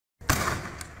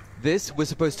This was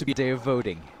supposed to be a day of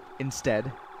voting.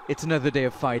 Instead, it's another day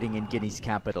of fighting in Guinea's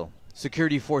capital.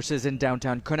 Security forces in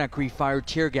downtown Conakry fired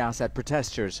tear gas at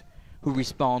protesters, who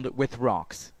respond with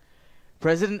rocks.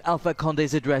 President Alpha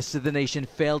Condé's address to the nation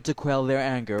failed to quell their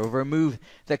anger over a move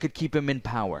that could keep him in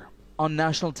power. On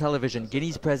national television,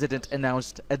 Guinea's president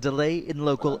announced a delay in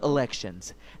local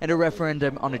elections and a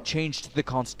referendum on a change to the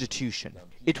constitution.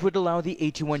 It would allow the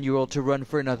 81-year-old to run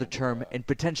for another term and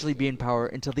potentially be in power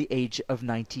until the age of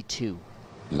 92.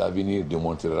 L'avenir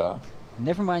démontrera.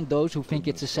 Never mind those who think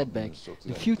it's a setback.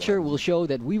 The future will show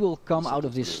that we will come out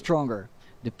of this stronger.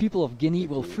 The people of Guinea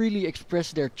will freely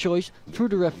express their choice through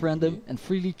the referendum and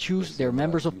freely choose their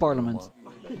members of parliament.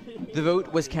 The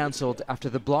vote was cancelled after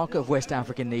the bloc of West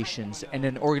African nations and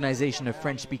an organization of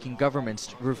French-speaking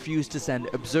governments refused to send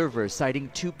observers, citing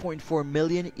 2.4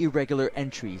 million irregular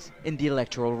entries in the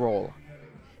electoral roll.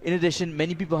 In addition,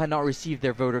 many people had not received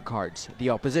their voter cards. The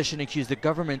opposition accused the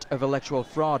government of electoral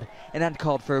fraud and had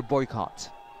called for a boycott.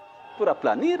 We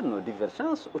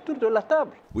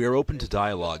are open to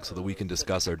dialogue so that we can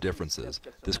discuss our differences.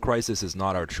 This crisis is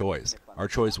not our choice. Our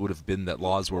choice would have been that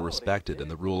laws were respected and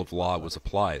the rule of law was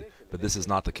applied, but this is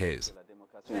not the case.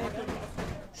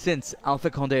 Since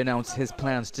Alpha Condé announced his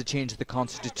plans to change the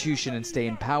constitution and stay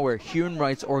in power, human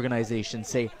rights organizations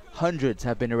say hundreds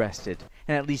have been arrested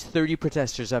and at least 30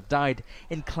 protesters have died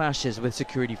in clashes with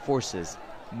security forces.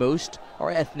 Most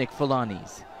are ethnic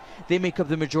Fulanis. They make up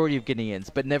the majority of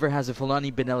Guineans, but never has a Fulani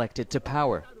been elected to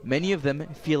power. Many of them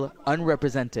feel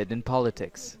unrepresented in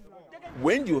politics.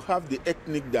 When you have the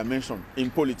ethnic dimension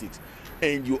in politics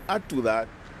and you add to that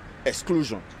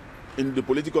exclusion in the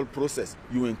political process,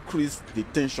 you increase the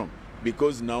tension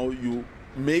because now you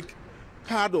make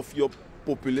part of your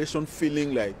population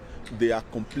feeling like they are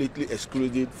completely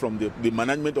excluded from the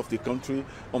management of the country,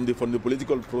 from the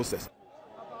political process.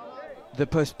 The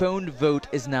postponed vote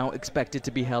is now expected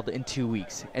to be held in 2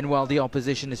 weeks, and while the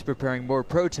opposition is preparing more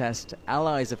protests,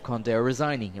 allies of Condé are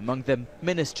resigning, among them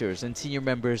ministers and senior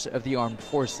members of the armed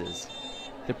forces.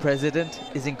 The president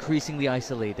is increasingly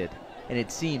isolated, and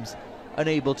it seems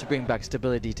unable to bring back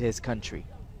stability to his country.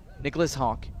 Nicholas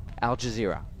Hawk, Al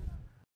Jazeera.